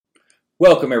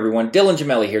Welcome everyone, Dylan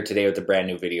Gemelli here today with a brand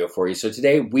new video for you. So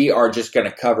today we are just going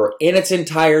to cover in its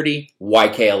entirety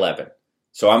YK11.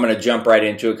 So I'm going to jump right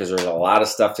into it because there's a lot of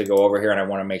stuff to go over here and I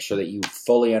want to make sure that you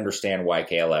fully understand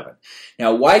YK11.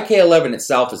 Now YK11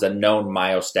 itself is a known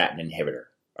myostatin inhibitor.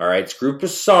 Alright, it's grouped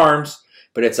with SARMs,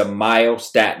 but it's a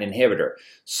myostatin inhibitor.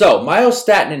 So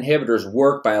myostatin inhibitors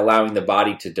work by allowing the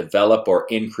body to develop or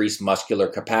increase muscular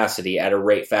capacity at a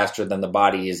rate faster than the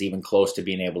body is even close to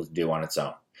being able to do on its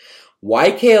own.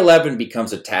 YK11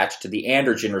 becomes attached to the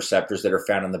androgen receptors that are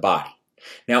found in the body.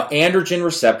 Now, androgen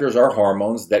receptors are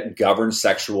hormones that govern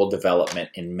sexual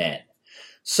development in men.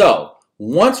 So,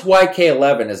 once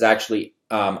YK11 has actually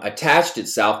attached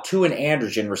itself to an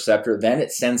androgen receptor, then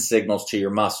it sends signals to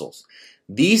your muscles.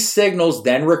 These signals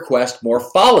then request more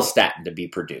follistatin to be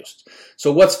produced.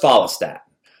 So, what's follistatin?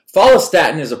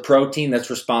 Follistatin is a protein that's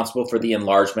responsible for the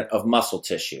enlargement of muscle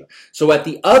tissue. So at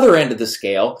the other end of the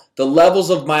scale, the levels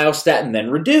of myostatin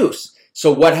then reduce.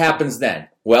 So what happens then?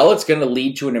 Well, it's going to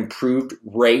lead to an improved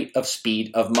rate of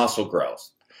speed of muscle growth.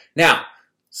 Now,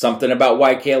 something about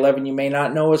YK11 you may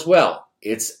not know as well.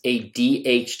 It's a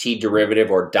DHT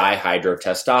derivative or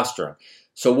dihydrotestosterone.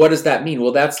 So what does that mean?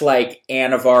 Well, that's like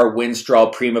Anavar,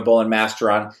 Winstrol, Primabol, and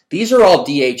Masteron. These are all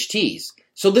DHTs.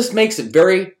 So this makes it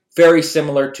very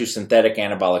similar to synthetic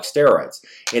anabolic steroids.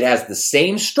 It has the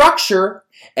same structure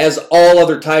as all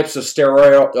other types of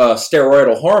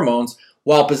steroidal hormones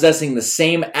while possessing the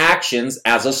same actions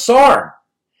as a SARM.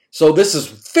 So this is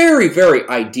very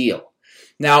ideal.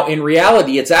 Now, in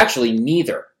reality, it's actually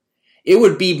neither. It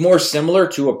would be more similar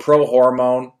to a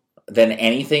pro-hormone than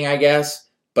anything, I guess,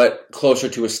 but closer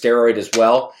to a steroid as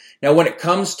well. Now, when it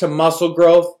comes to muscle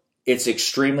growth, it's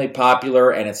extremely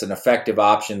popular and it's an effective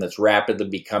option that's rapidly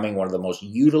becoming one of the most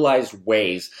utilized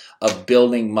ways of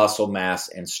building muscle mass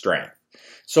and strength.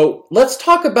 So let's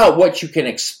talk about what you can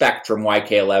expect from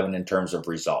YK11 in terms of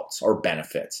results or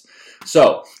benefits.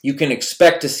 So you can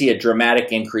expect to see a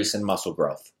dramatic increase in muscle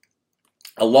growth.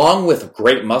 Along with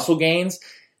great muscle gains,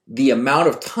 the amount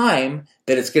of time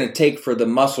that it's going to take for the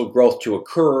muscle growth to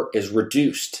occur is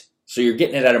reduced. So you're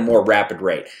getting it at a more rapid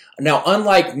rate. Now,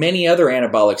 unlike many other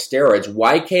anabolic steroids,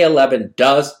 YK11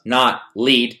 does not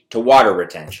lead to water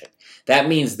retention. That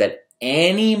means that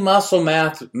any muscle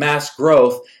mass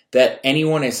growth that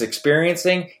anyone is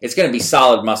experiencing, it's going to be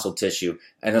solid muscle tissue.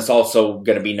 And it's also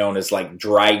going to be known as like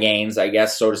dry gains, I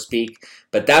guess, so to speak.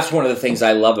 But that's one of the things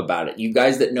I love about it. You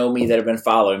guys that know me, that have been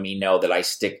following me, know that I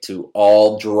stick to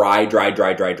all dry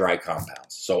compounds.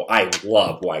 So I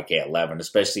love YK11,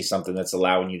 especially something that's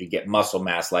allowing you to get muscle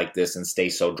mass like this and stay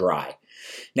so dry.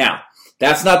 Now,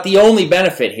 that's not the only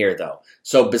benefit here, though.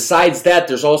 So besides that,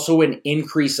 there's also an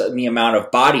increase in the amount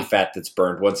of body fat that's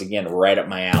burned. Once again, right up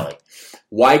my alley.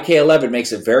 YK11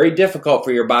 makes it very difficult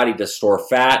for your body to store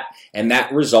fat, and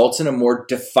that results in a more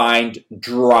defined,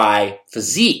 dry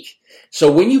physique.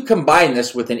 So when you combine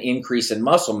this with an increase in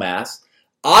muscle mass,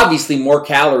 obviously more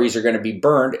calories are going to be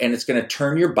burned, and it's going to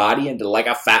turn your body into like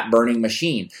a fat-burning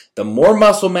machine. The more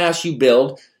muscle mass you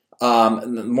build,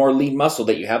 the more lean muscle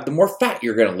that you have, the more fat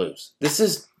you're going to lose. This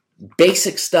is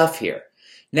basic stuff here.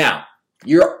 Now,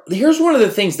 here's one of the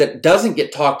things that doesn't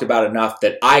get talked about enough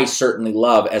that I certainly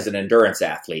love as an endurance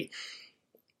athlete.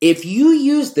 If you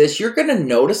use this, you're going to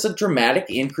notice a dramatic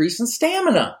increase in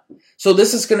stamina. So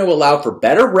this is going to allow for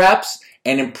better reps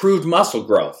and improved muscle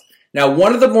growth. Now,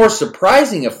 one of the more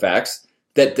surprising effects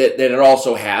that it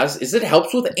also has is it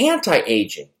helps with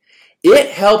anti-aging.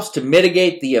 It helps to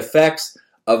mitigate the effects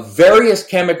of various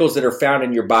chemicals that are found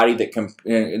in your body that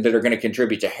are going to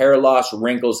contribute to hair loss,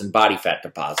 wrinkles, and body fat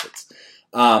deposits.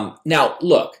 Now,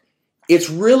 look, it's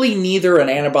really neither an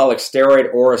anabolic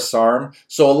steroid or a SARM,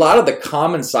 so a lot of the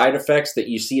common side effects that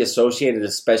you see associated,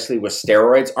 especially with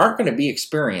steroids, aren't going to be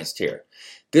experienced here.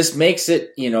 This makes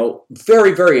it,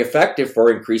 very effective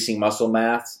for increasing muscle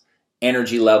mass,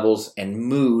 energy levels, and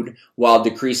mood while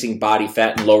decreasing body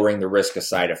fat and lowering the risk of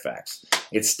side effects.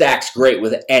 It stacks great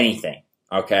with anything,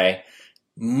 okay?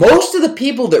 Most of the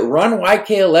people that run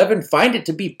YK11 find it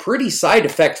to be pretty side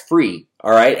effect free,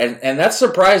 all right? And that's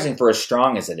surprising for as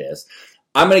strong as it is.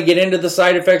 I'm going to get into the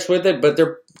side effects with it, but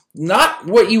they're not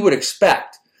what you would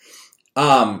expect.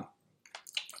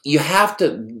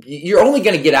 You're only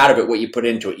going to get out of it what you put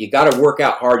into it. You got to work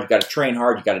out hard, you got to train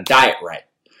hard, you got to diet right.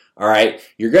 All right?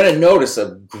 You're going to notice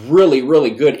a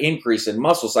really good increase in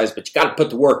muscle size, but you got to put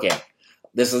the work in.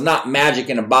 This is not magic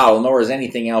in a bottle, nor is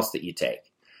anything else that you take.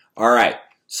 All right,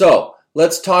 so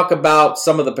let's talk about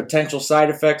some of the potential side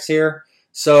effects here.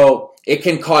 So it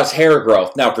can cause hair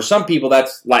growth. Now, for some people,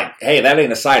 that's like, hey, that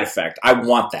ain't a side effect. I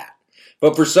want that.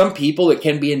 But for some people, it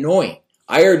can be annoying.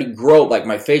 I already grow, like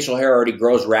my facial hair already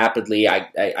grows rapidly.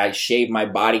 I shave my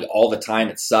body all the time.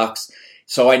 It sucks.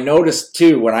 So I noticed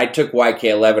too, when I took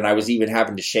YK11, I was even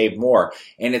having to shave more.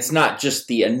 And it's not just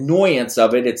the annoyance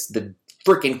of it, it's the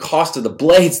freaking cost of the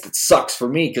blades that sucks for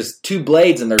me, because 2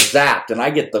 blades and they're zapped, and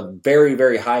I get the very,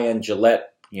 very high-end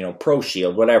Gillette, Pro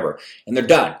Shield, whatever, and they're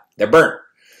done. They're burnt.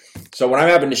 So when I'm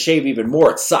having to shave even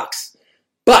more, it sucks.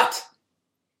 But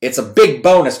it's a big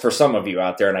bonus for some of you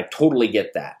out there, and I totally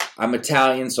get that. I'm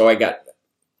Italian, so I got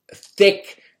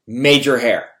thick, major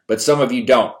hair. But some of you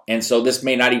don't, and so this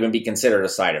may not even be considered a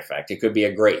side effect. It could be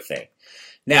a great thing.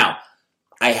 Now,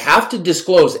 I have to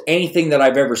disclose anything that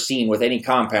I've ever seen with any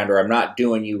compounder. I'm not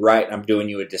doing you right. I'm doing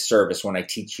you a disservice when I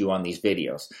teach you on these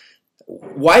videos.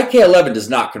 YK11 does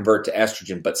not convert to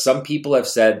estrogen, but some people have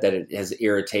said that it has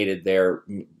irritated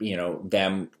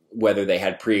them, whether they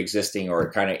had pre-existing or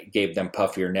it kind of gave them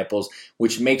puffier nipples,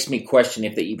 which makes me question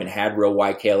if they even had real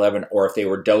YK11 or if they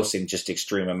were dosing just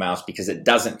extreme amounts, because it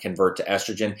doesn't convert to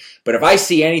estrogen. But if I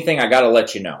see anything, I got to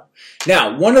let you know.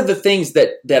 Now, one of the things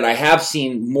that I have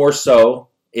seen more so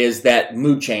is that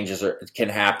mood changes can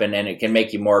happen, and it can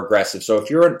make you more aggressive. So if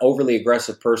you're an overly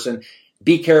aggressive person,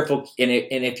 be careful. And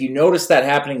if you notice that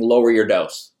happening, lower your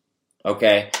dose.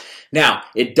 Okay? Now,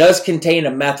 it does contain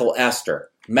a methyl ester.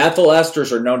 Methyl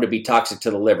esters are known to be toxic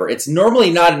to the liver. It's normally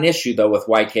not an issue, though, with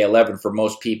YK11 for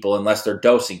most people unless they're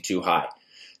dosing too high.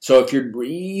 So if you're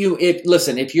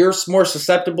more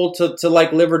susceptible to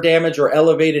like liver damage or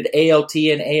elevated ALT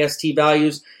and AST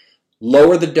values,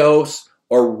 lower the dose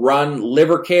or run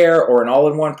liver care or an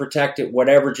all-in-one protectant,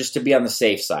 whatever, just to be on the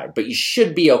safe side. But you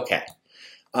should be okay.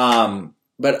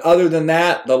 But other than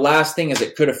that, the last thing is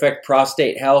it could affect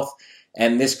prostate health.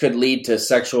 And this could lead to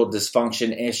sexual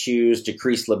dysfunction issues,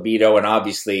 decreased libido, and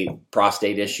obviously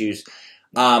prostate issues.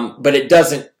 But it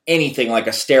doesn't anything like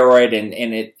a steroid, and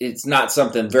it's not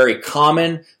something very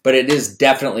common, but it is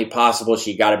definitely possible,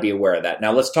 so you got to be aware of that.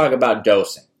 Now let's talk about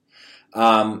dosing.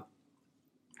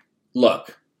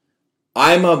 Look,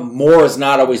 I'm a more is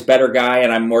not always better guy,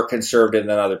 and I'm more conservative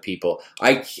than other people.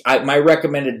 My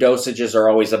recommended dosages are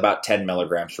always about 10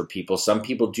 milligrams for people. Some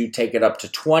people do take it up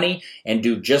to 20 and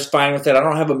do just fine with it. I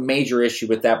don't have a major issue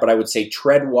with that, but I would say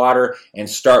tread water and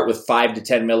start with 5 to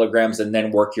 10 milligrams and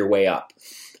then work your way up.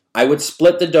 I would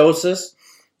split the doses.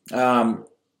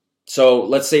 So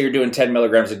let's say you're doing 10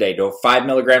 milligrams a day. Do 5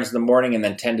 milligrams in the morning, and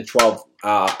then 10 to 12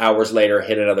 hours later,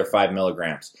 hit another 5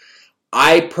 milligrams.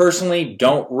 I personally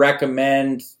don't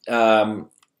recommend going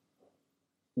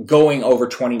over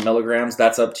 20 milligrams.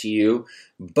 That's up to you,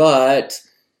 but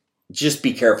just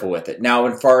be careful with it. Now,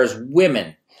 as far as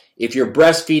women, if you're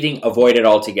breastfeeding, avoid it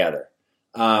altogether.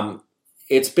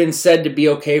 It's been said to be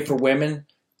okay for women.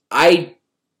 I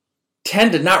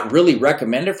tend to not really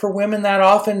recommend it for women that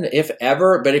often, if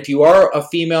ever, but if you are a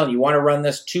female and you want to run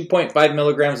this 2.5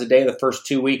 milligrams a day the first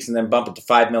 2 weeks and then bump it to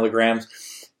 5 milligrams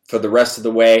for the rest of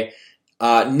the way,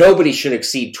 nobody should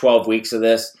exceed 12 weeks of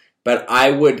this, but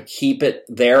I would keep it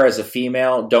there as a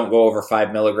female. Don't go over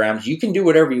 5 milligrams. You can do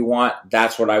whatever you want.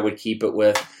 That's what I would keep it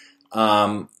with.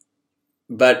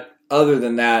 But other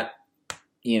than that,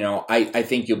 I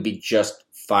think you'll be just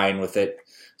fine with it.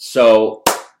 So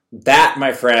that,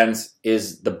 my friends,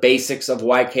 is the basics of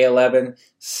YK11.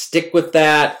 Stick with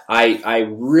that. I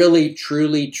really,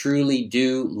 truly, truly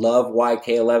do love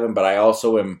YK11, but I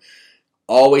also am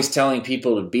always telling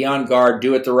people to be on guard,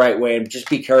 do it the right way, and just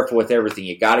be careful with everything.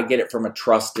 You got to get it from a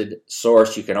trusted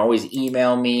source. You can always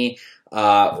email me,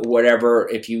 whatever,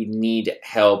 if you need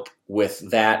help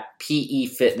with that,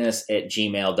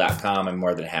 pefitness@gmail.com. I'm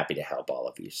more than happy to help all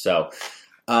of you. So,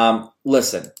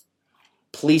 listen,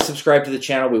 please subscribe to the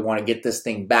channel. We want to get this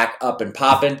thing back up and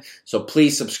popping. So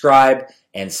please subscribe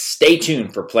and stay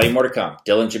tuned for plenty more to come.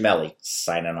 Dylan Gemelli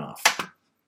signing off.